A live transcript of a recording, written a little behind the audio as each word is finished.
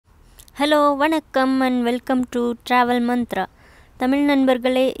Hello வணக்கம் and welcome to travel Mantra. Tamil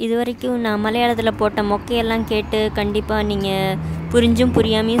நண்பர்களே, இது வரைக்கும் நான் மலையாளத்தில் போட்ட மொக்கையெல்லாம் கேட்டு கண்டிப்பாக நீங்கள் புரிஞ்சும்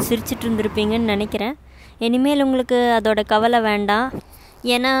புரியாமையும் சிரிச்சிட்டு இருந்திருப்பீங்கன்னு நினைக்கிறேன். இனிமேல் உங்களுக்கு அதோட கவலை வேண்டாம்.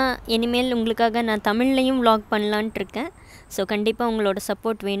 ஏன்னா இனிமேல் உங்களுக்காக நான் தமிழ்லையும் vlog பண்ணலான்ட்டு இருக்கேன். ஸோ கண்டிப்பாக உங்களோட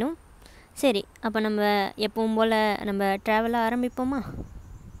சப்போர்ட் வேணும். சரி, அப்போ நம்ம எப்பவும் போல் நம்ம ட்ராவலை ஆரம்பிப்போமா?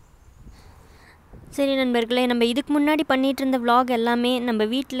 சரி நண்பர்களே, நம்ம இதுக்கு முன்னாடி பண்ணிகிட்டு இருந்த vlog எல்லாமே நம்ம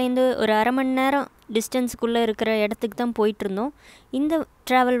வீட்டிலேருந்து ஒரு அரை மணி நேரம் டிஸ்டன்ஸுக்குள்ளே இருக்கிற இடத்துக்கு தான் போயிட்டுருந்தோம். இந்த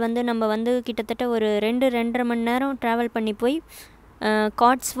ட்ராவல் நம்ம கிட்டத்தட்ட ஒரு 2-2.5 மணி நேரம் ட்ராவல் பண்ணி போய்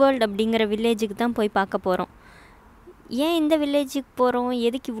காட்ஸ்வேர்ல்ட் அப்படிங்கிற வில்லேஜுக்கு தான் போய் பார்க்க போகிறோம். ஏன் இந்த வில்லேஜுக்கு போகிறோம்,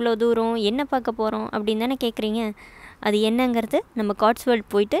 எதுக்கு இவ்வளோ தூரம், என்ன பார்க்க போகிறோம் அப்படின்னு தானே கேட்குறீங்க. அது என்னங்கிறது நம்ம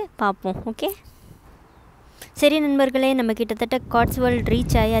காட்ஸ்வேர்ல்ட் போயிட்டு பார்ப்போம். ஓகே, சரி நண்பர்களே, நம்ம கிட்டத்தட்ட காட்ஸ்வேர்ல்ட்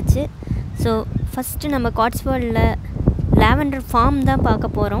ரீச் ஆயாச்சு. ஸோ ஃபஸ்ட்டு நம்ம காட்ஸ்வேர்ல்டில் லாவெண்டர் ஃபார்ம் தான் பார்க்க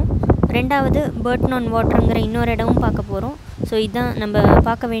போகிறோம். ரெண்டாவது பர்டன் ஆன் வாட்டருங்கிற இன்னொரு இடமும் பார்க்க போகிறோம். ஸோ இதுதான் நம்ம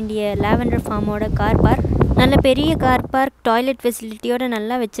பார்க்க வேண்டிய லாவெண்டர் ஃபார்மோட கார் பார்க். நல்ல பெரிய கார் பார்க், டாய்லெட் ஃபெசிலிட்டியோடு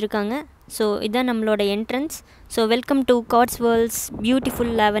நல்லா வச்சுருக்காங்க. ஸோ இதுதான் நம்மளோட entrance. So welcome to காட்ஸ்வேர்ல்ட்ஸ்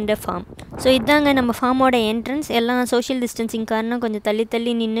beautiful lavender form. So இதாங்க நம்ம ஃபார்மோட என்ட்ரன்ஸ். எல்லாம் சோஷியல் டிஸ்டன்சிங் காரணம் கொஞ்சம் தள்ளி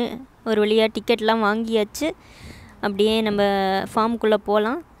தள்ளி நின்று ஒரு வழியாக டிக்கெட்லாம் வாங்கியாச்சு. அப்படியே நம்ம ஃபார்முக்குள்ளே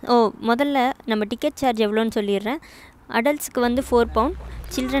போகலாம். முதல்ல நம்ம டிக்கெட் சார்ஜ் எவ்வளோன்னு சொல்லிடுறேன். அடல்ட்ஸுக்கு 4 பவுண்ட்,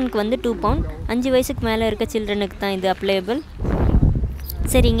 சில்ட்ரனுக்கு 2 பவுண்ட். 5 வயசுக்கு மேலே இருக்க சில்ட்ரனுக்கு தான் இது அப்ளையபிள்.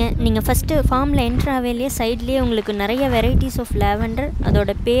 சரிங்க, நீங்கள் ஃபஸ்ட்டு ஃபார்மில் என்ட்ரு ஆகலையே சைட்லேயே உங்களுக்கு நிறைய வெரைட்டிஸ் ஆஃப் லாவெண்டர்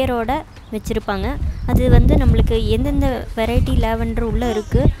அதோட பேரோட வச்சுருப்பாங்க. அது நம்மளுக்கு எந்தெந்த வெரைட்டி லாவெண்டர் உள்ளே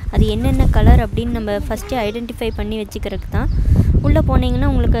இருக்குது, அது என்னென்ன கலர் அப்படின்னு நம்ம ஃபஸ்ட்டு ஐடென்டிஃபை பண்ணி வச்சுக்கிறதுக்கு தான். உள்ளே போனீங்கன்னா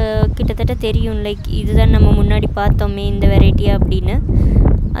உங்களுக்கு கிட்டத்தட்ட தெரியும், லைக் இதுதான் நம்ம முன்னாடி பார்த்தோமே இந்த வெரைட்டியாக அப்படின்னு.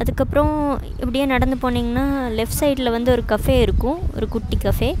 அதுக்கப்புறம் இப்படியே நடந்து போனீங்கன்னா லெஃப்ட் சைடில் ஒரு கஃபே இருக்கும், ஒரு குட்டி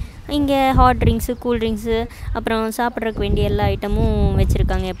கஃபே. இங்கே ஹாட் ட்ரிங்க்ஸு, கூல் ட்ரிங்க்ஸு, அப்புறம் சாப்பிட்றதுக்கு வேண்டிய எல்லா ஐட்டமும்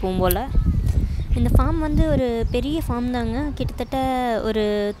வச்சுருக்காங்க எப்பவும் போல். இந்த ஃபார்ம் ஒரு பெரிய ஃபார்ம் தாங்க. கிட்டத்தட்ட ஒரு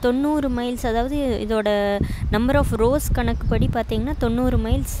 90 மைல்ஸ், அதாவது இதோட நம்பர் ஆஃப் ரோஸ் கணக்குப்படி பார்த்திங்கன்னா 90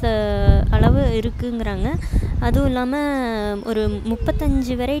 மைல்ஸ் அளவு இருக்குங்கிறாங்க. அதுவும் இல்லாமல் ஒரு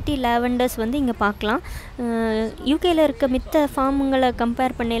 35 வெரைட்டி லாவெண்டர்ஸ் இங்கே பார்க்கலாம். யூகேயில் இருக்க மித்த ஃபார்முங்களை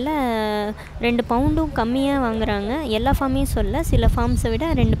கம்பேர் பண்ணையில் 2 பவுண்டும் கம்மியாக வாங்குகிறாங்க. எல்லா ஃபார்மையும் சொல்ல, சில ஃபார்ம்ஸை விட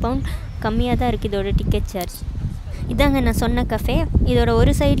 2 பவுண்ட் கம்மியாக தான் இருக்குது இதோட டிக்கெட் சார்ஜ். இதாங்க நான் சொன்ன கஃபே. இதோட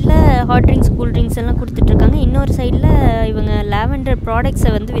ஒரு சைடில் ஹாட் ட்ரிங்க்ஸ், கூல் ட்ரிங்க்ஸ் எல்லாம் கொடுத்துட்ருக்காங்க. இன்னொரு சைடில் இவங்க லாவெண்டர் ப்ராடக்ட்ஸை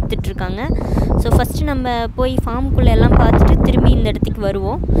விற்றுட்ருக்காங்க. ஸோ ஃபஸ்ட்டு நம்ம போய் ஃபார்முக்குள்ளே எல்லாம் பார்த்துட்டு திரும்பி இந்த இடத்துக்கு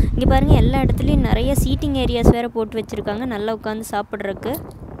வருவோம். இங்கே பாருங்கள், எல்லா இடத்துலையும் நிறைய சீட்டிங் ஏரியாஸ் வேறு போட்டு வச்சுருக்காங்க, நல்லா உட்காந்து சாப்பிட்றதுக்கு.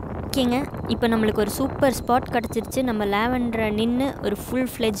 ஓகேங்க, இப்போ நம்மளுக்கு ஒரு சூப்பர் ஸ்பாட் கிடச்சிருச்சு. நம்ம லாவெண்டரை நின்று ஒரு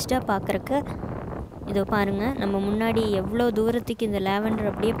ஃபுல் ஃப்ளெஜ்டாக பார்க்குறக்கு. இதோ பாருங்கள், நம்ம முன்னாடி எவ்வளோ தூரத்துக்கு இந்த லாவெண்டர்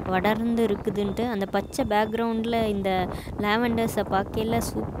அப்படியே படர்ந்து இருக்குதுன்ட்டு. அந்த பச்சை பேக்ரவுண்டில் இந்த லாவெண்டர்ஸை பார்க்கல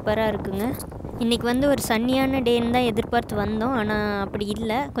சூப்பராக இருக்குங்க. இன்றைக்கி ஒரு சன்னியான டேன்னு தான் எதிர்பார்த்து வந்தோம். ஆனால் அப்படி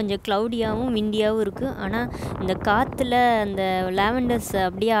இல்லை, கொஞ்சம் க்ளவுடியாகவும் விண்டியாகவும் இருக்குது. ஆனால் இந்த காற்றுல அந்த லாவெண்டர்ஸ்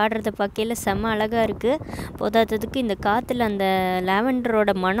அப்படியே ஆடுறத பார்க்கல செம்ம அழகாக இருக்குது. போதாததுக்கு இந்த காற்றுல அந்த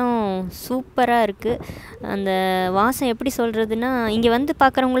லாவெண்டரோட மனம் சூப்பராக இருக்குது. அந்த வாசம் எப்படி சொல்கிறதுனா, இங்கே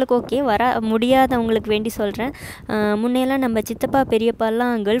பார்க்குறவங்களுக்கு ஓகே, வர முடியாதவங்களுக்கு வேண்டி சொல்கிறேன். முன்னையெல்லாம் நம்ம சித்தப்பா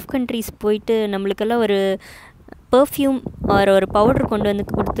பெரியப்பாலாம் கல்ஃப் கண்ட்ரிஸ் போயிட்டு நம்மளுக்கெல்லாம் ஒரு பர்ஃப்யூம் ஒரு பவுடர் கொண்டு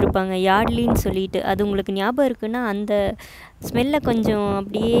கொடுத்துருப்பாங்க, யார்ட்லின்னு சொல்லிட்டு. அது உங்களுக்கு ஞாபகம் இருக்குன்னா அந்த ஸ்மெல்லை கொஞ்சம்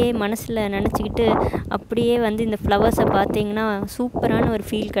அப்படியே மனசில் நினச்சிக்கிட்டு அப்படியே இந்த ஃப்ளவர்ஸை பார்த்தீங்கன்னா சூப்பரான ஒரு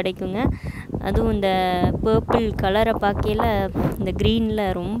ஃபீல் கிடைக்குங்க. அதுவும் இந்த பர்பிள் கலரை பார்க்கல இந்த க்ரீனில்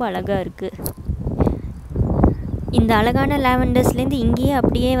ரொம்ப அழகாக இருக்குது. இந்த அழகான லாவெண்டர்ஸ்லேருந்து இங்கேயே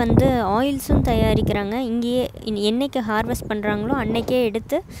அப்படியே ஆயில்ஸும் தயாரிக்கிறாங்க. இங்கேயே என்னைக்கு ஹார்வெஸ்ட் பண்ணுறாங்களோ அன்றைக்கே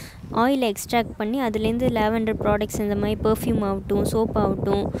எடுத்து ஆயிலை எக்ஸ்ட்ராக்ட் பண்ணி அதுலேருந்து லாவெண்டர் ப்ராடக்ட்ஸ், இந்த மாதிரி பர்ஃப்யூம் ஆகட்டும், சோப்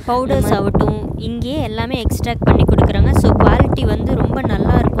ஆகட்டும், பவுடர்ஸ் ஆகட்டும், இங்கேயே எல்லாமே எக்ஸ்ட்ராக்ட் பண்ணி கொடுக்குறாங்க. ஸோ குவாலிட்டி ரொம்ப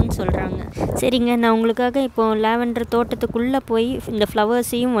நல்லா இருக்கும்னு சொல்கிறாங்க. சரிங்க, நான் உங்களுக்காக இப்போது லாவெண்டர் தோட்டத்துக்குள்ளே போய் இந்த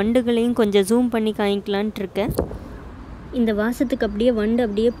ஃப்ளவர்ஸையும் வண்டுகளையும் கொஞ்சம் ஜூம் பண்ணி காமிக்கலான்ட்டு இருக்கேன். இந்த வாசத்துக்கு அப்படியே வண்டு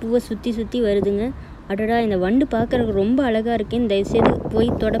அப்படியே பூவை சுற்றி சுற்றி வருதுங்க. அடடா, இந்த வண்டு பார்க்குறதுக்கு ரொம்ப அழகாக இருக்கேன். தயவுசெய்து போய்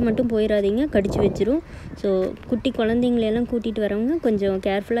தொட மட்டும் போயிடாதீங்க, கடிச்சு வச்சிரும். ஸோ குட்டி குழந்தைங்களெல்லாம் கூட்டிகிட்டு வரவங்க கொஞ்சம்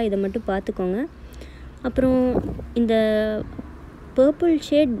கேர்ஃபுல்லாக இதை மட்டும் பார்த்துக்கோங்க. அப்புறம் இந்த பர்பிள்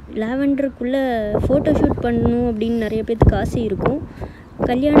ஷேட் லாவெண்டருக்குள்ளே ஃபோட்டோ ஷூட் பண்ணணும் அப்படின்னு நிறைய பேருக்கு ஆசை இருக்கும்.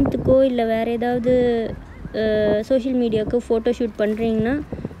 கல்யாணத்துக்கோ இல்லை வேறு ஏதாவது சோஷியல் மீடியாவுக்கோ ஃபோட்டோ ஷூட் பண்ணுறீங்கன்னா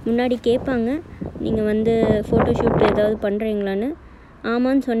முன்னாடி கேட்பாங்க, நீங்கள் ஃபோட்டோ ஷூட் ஏதாவது பண்ணுறீங்களான்னு.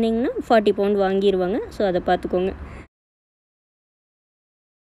 ஆமான்னு சொன்னீங்கன்னா 40 பவுண்ட் வாங்கிடுவாங்க. ஸோ அதை பார்த்துக்கோங்க.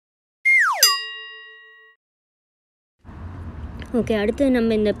 ஓகே, அடுத்து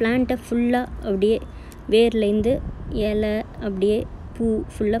நம்ம இந்த பிளான்ட்டை ஃபுல்லாக அப்படியே வேர்லேருந்து இலை அப்படியே பூ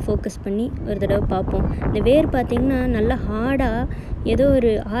ஃபுல்லாக ஃபோக்கஸ் பண்ணி ஒரு தடவை பார்ப்போம். இந்த வேர் பார்த்திங்கன்னா நல்லா ஹார்டாக ஏதோ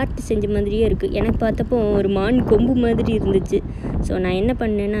ஒரு ஆர்ட் செஞ்ச மாதிரியே இருக்குது. எனக்கு பார்த்தப்போ ஒரு மான் கொம்பு மாதிரி இருந்துச்சு. ஸோ நான் என்ன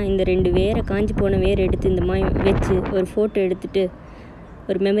பண்ணேன்னா, இந்த 2 வேரை காஞ்சி போன வேர் எடுத்து இந்த மாதிரி வச்சு ஒரு ஃபோட்டோ எடுத்துகிட்டு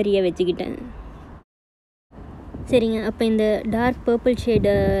ஒரு மெமரியாக வச்சுக்கிட்டேன். சரிங்க, அப்போ இந்த டார்க் பர்பிள்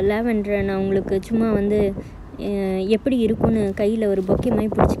ஷேடு லாவெண்டரை நான் உங்களுக்கு சும்மா வந்து எப்படி இருக்குன்னு கையில் ஒரு பொக்கே மாதிரி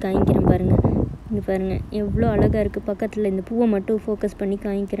பிடிச்சி காமிக்கிறேன் பாருங்கள். இங்கே பாருங்கள் எவ்வளோ அழகாக இருக்குது. பக்கத்தில் இந்த பூவை மட்டும் ஃபோக்கஸ் பண்ணி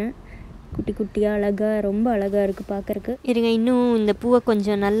காமிக்கிறேன். குட்டி குட்டியாக அழகாக, ரொம்ப அழகாக இருக்குது பார்க்குறக்கு. இருங்க, இன்னும் இந்த பூவை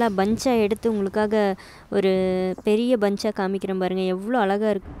கொஞ்சம் நல்லா பஞ்சாக எடுத்து உங்களுக்காக ஒரு பெரிய பஞ்சாக காமிக்கிறேன் பாருங்கள். எவ்வளோ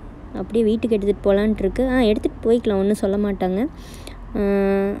அழகாக இருக்குது. அப்படியே வீட்டுக்கு எடுத்துகிட்டு போகலான்ட்டு இருக்கு. எடுத்துகிட்டு போய்க்கலாம், ஒன்றும் சொல்ல மாட்டாங்க.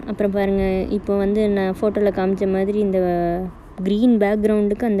 அப்புறம் பாருங்கள், இப்போ வந்து நான் ஃபோட்டோவில் காமிச்ச மாதிரி இந்த க்ரீன்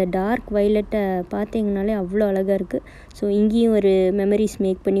பேக்ரவுண்டுக்கு அந்த டார்க் வைலட்டை பார்த்தீங்கனாலே அவ்வளோ அழகாக இருக்குது. ஸோ இங்கேயும் ஒரு மெமரிஸ்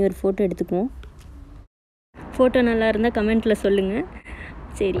மேக் பண்ணி ஒரு ஃபோட்டோ எடுத்துக்குவோம். ஃபோட்டோ நல்லா இருந்தால் கமெண்ட்டில் சொல்லுங்கள்.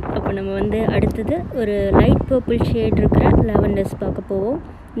 சரி, அப்போ நம்ம வந்து அடுத்தது ஒரு லைட் பர்பிள் ஷேட் இருக்கிற லாவெண்டர்ஸ் பார்க்க போவோம்.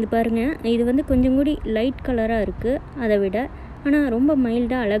 இது பாருங்கள், இது வந்து கொஞ்சம் கூடி லைட் கலராக இருக்குது அதை விட. ஆனால் ரொம்ப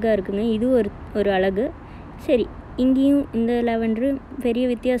மைல்டாக அழகாக இருக்குங்க. இது ஒரு அழகு. சரி, இங்கேயும் இந்த லாவெண்டரு பெரிய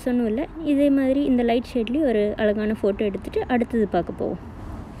வித்தியாசம்னு இல்லை. இதே மாதிரி இந்த லைட் ஷேட்லேயும் ஒரு அழகான ஃபோட்டோ எடுத்துகிட்டு அடுத்தது பார்க்க போவோம்.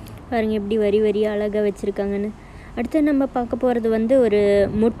 பாருங்கள் எப்படி வரி வரியாக அழகாக வச்சுருக்காங்கன்னு. அடுத்து நம்ம பார்க்க போகிறது வந்து ஒரு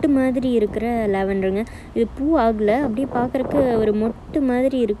மொட்டு மாதிரி இருக்கிற லாவெண்டருங்க. இது பூ ஆகலை, அப்படியே பார்க்குறக்கு ஒரு மொட்டு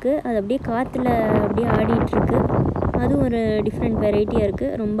மாதிரி இருக்குது. அது அப்படியே காற்றுல அப்படியே ஆடிட்டுருக்கு. அதுவும் ஒரு டிஃப்ரெண்ட் வெரைட்டியாக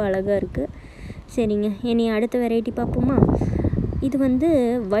இருக்குது, ரொம்ப அழகாக இருக்குது. சரிங்க, இனி அடுத்த வெரைட்டி பார்ப்போமா? இது வந்து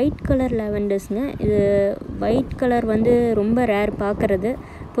ஒயிட் கலர் லாவெண்டர்ஸுங்க. இது ஒயிட் கலர் வந்து ரொம்ப ரேர் பார்க்குறது.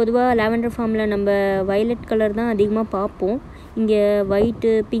 பொதுவாக லாவெண்டர் ஃபார்மில் நம்ம வயலட் கலர் தான் அதிகமாக பார்ப்போம். இங்கே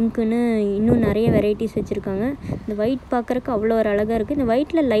ஒயிட்டு, பிங்க்குன்னு இன்னும் நிறைய வெரைட்டிஸ் வச்சுருக்காங்க. இந்த ஒயிட் பார்க்குறக்கு அவ்வளோ ஒரு அழகாக இருக்குது. இந்த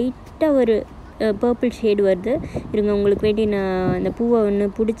ஒயிட்டில் லைட்டாக ஒரு பர்பிள் ஷேடு வருது. இருங்க, உங்களுக்கு வேண்டி நான் இந்த பூவை ஒன்று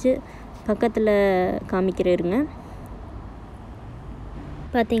பிடிச்சி பக்கத்தில் காமிக்கிறேன். இருங்க,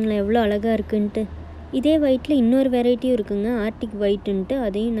 பார்த்தீங்களா எவ்வளோ அழகாக இருக்குன்ட்டு. இதே ஒயிட்டில் இன்னொரு வெரைட்டியும் இருக்குங்க, ஆர்டிக் ஒயிட்டுன்ட்டு.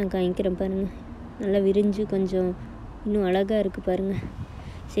 அதையும் நான் காமிக்கிறேன் பாருங்கள். நல்லா விரிஞ்சு கொஞ்சம் இன்னும் அழகாக இருக்குது பாருங்கள்.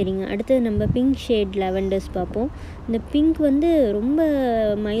 சரிங்க, அடுத்தது நம்ம பிங்க் ஷேட் லாவெண்டர்ஸ் பார்ப்போம். இந்த பிங்க் வந்து ரொம்ப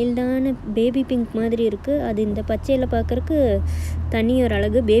மைல்டான பேபி பிங்க் மாதிரி இருக்குது. அது இந்த பச்சையில் பார்க்குறக்கு தனி ஒரு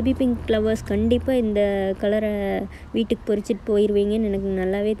அழகு. பேபி பிங்க் ஃப்ளவர்ஸ் கண்டிப்பாக இந்த கலரை வீட்டுக்கு பொறிச்சிட்டு போயிடுவீங்கன்னு எனக்கு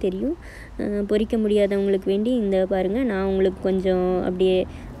நல்லாவே தெரியும். பொறிக்க முடியாதவங்களுக்கு வேண்டி இந்த பாருங்கள், நான் உங்களுக்கு கொஞ்சம் அப்படியே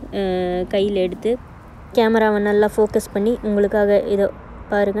கையில் எடுத்து கேமராவை நல்லா ஃபோக்கஸ் பண்ணி உங்களுக்காக இதோ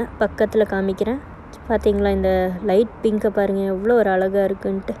பாருங்கள் பக்கத்தில் காமிக்கிறேன். பார்த்தீங்களா, இந்த லைட் பிங்கை பாருங்கள் எவ்வளோ ஒரு அழகாக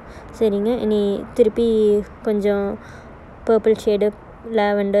இருக்குன்ட்டு. சரிங்க, இனி திருப்பி கொஞ்சம் பர்பிள் ஷேடு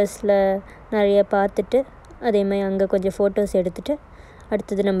லாவெண்டர்ஸில் நிறைய பார்த்துட்டு அதே மாதிரி அங்கே கொஞ்சம் ஃபோட்டோஸ் எடுத்துகிட்டு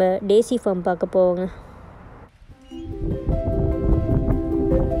அடுத்தது நம்ம daiSy ஃபார்ம் பார்க்க போவோங்க.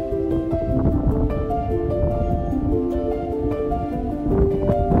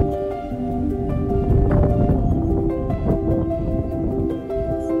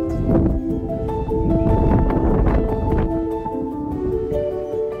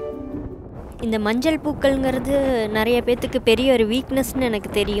 இந்த மஞ்சள் பூக்கள்ங்கிறது நிறைய பேர்த்துக்கு பெரிய ஒரு வீக்னஸ்னு எனக்கு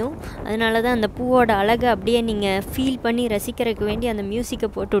தெரியும். அதனால தான் அந்த பூவோட அழகை அப்படியே நீங்கள் ஃபீல் பண்ணி ரசிக்கிறதுக்கு வேண்டி அந்த மியூசிக்கை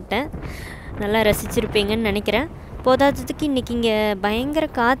போட்டுவிட்டேன். நல்லா ரசிச்சிருப்பீங்கன்னு நினைக்கிறேன். போதாததுக்கு இன்றைக்கி இங்கே பயங்கர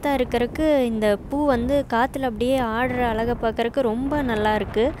காற்றாக இருக்கிறதுக்கு இந்த பூ வந்து காற்றுல அப்படியே ஆடுற அழகை பார்க்குறக்கு ரொம்ப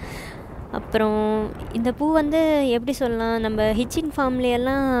நல்லாயிருக்கு. அப்புறம் இந்த பூ வந்து எப்படி சொல்லலாம், நம்ம ஹிச்சின்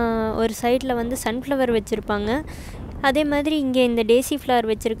ஃபார்ம்லையெல்லாம் ஒரு சைடில் வந்து சன்ஃப்ளவர் வச்சுருப்பாங்க. அதே மாதிரி இங்கே இந்த daiSy ஃப்ளவர்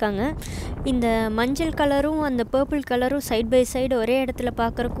வச்சுருக்காங்க. இந்த மஞ்சள் கலரும் அந்த பர்பிள் கலரும் சைட் பை சைடு ஒரே இடத்துல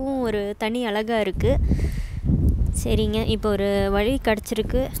பார்க்குறக்கும் ஒரு தனி அழகாக இருக்குது. சரிங்க, இப்போ ஒரு வழி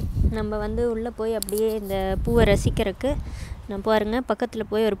கிடச்சிருக்கு. நம்ம வந்து உள்ளே போய் அப்படியே இந்த பூவை ரசிக்கிறதுக்கு. நான் பாருங்கள் பக்கத்தில்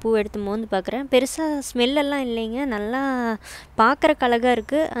போய் ஒரு பூ எடுத்து மோந்து பார்க்குறேன். பெருசாக ஸ்மெல்லெல்லாம் இல்லைங்க, நல்லா பார்க்குறக்கு அழகாக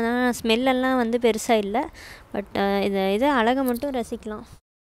இருக்குது. ஆனால் ஸ்மெல்லெல்லாம் வந்து பெருசாக இல்லை. பட் இதை அழகை மட்டும் ரசிக்கலாம்.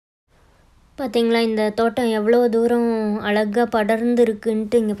 பார்த்தீங்களா, இந்த தோட்டம் எவ்வளோ தூரம் அழகாக படர்ந்து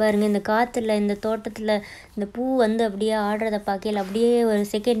இருக்குன்ட்டு. இங்கே பாருங்கள், இந்த காற்றுல இந்த தோட்டத்தில் இந்த பூ வந்து அப்படியே ஆடுறத பார்க்கல அப்படியே ஒரு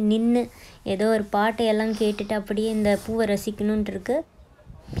செகண்ட் நின்று ஏதோ ஒரு பாட்டையெல்லாம் கேட்டுட்டு அப்படியே இந்த பூவை ரசிக்கணுன்ட்டு இருக்கு.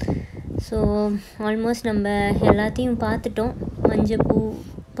 ஸோ ஆல்மோஸ்ட் நம்ம எல்லாத்தையும் பார்த்துட்டோம். மஞ்சள் பூ,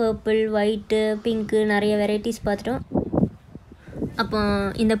 பர்பிள், ஒயிட்டு, பிங்க்கு நிறைய வெரைட்டிஸ் பார்த்துட்டோம். அப்போ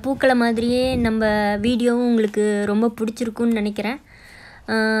இந்த பூக்களை மாதிரியே நம்ம வீடியோவும் உங்களுக்கு ரொம்ப பிடிச்சிருக்குன்னு நினைக்கிறேன்.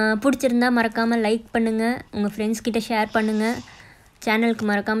 பிடிச்சிருந்தா மறக்காமல் லைக் பண்ணுங்கள், உங்கள் ஃப்ரெண்ட்ஸ் கிட்ட ஷேர் பண்ணுங்கள், சேனலுக்கு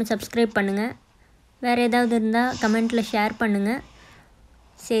மறக்காமல் சப்ஸ்கிரைப் பண்ணுங்கள். வேறு ஏதாவது இருந்தால் கமெண்ட்டில் ஷேர் பண்ணுங்கள்.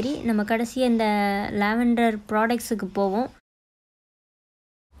 சரி, நம்ம கடைசியாக இந்த லாவெண்டர் ப்ராடக்ட்ஸுக்கு போவோம்.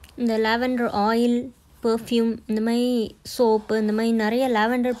 இந்த லாவெண்டர் ஆயில், பெர்ஃப்யூம், இந்த மாதிரி சோப்பு, இந்த மாதிரி நிறைய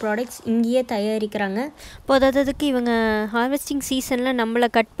லாவெண்டர் ப்ராடக்ட்ஸ் இங்கேயே தயாரிக்கிறாங்க. போதாததுக்கு இவங்க ஹார்வெஸ்டிங் சீசனில் நம்மளை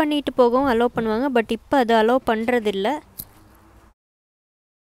கட் பண்ணிட்டு போகவும் அலோவ் பண்ணுவாங்க. பட் இப்போ அது அலோவ் பண்ணுறதில்ல.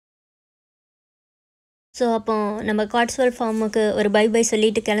 ஸோ அப்போ நம்ம காட்ஸ்வெல்ட் ஃபார்முக்கு ஒரு பை பை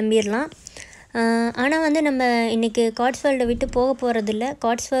சொல்லிட்டு கிளம்பிடலாம். ஆனால் வந்து நம்ம இன்றைக்கி காட்ஸ்வெல்டை விட்டு போக போகிறதில்ல.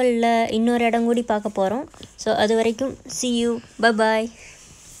 காட்ஸ்வெல்டில் இன்னொரு இடம் கூடி பார்க்க போகிறோம். ஸோ அது வரைக்கும் see you, bye bye.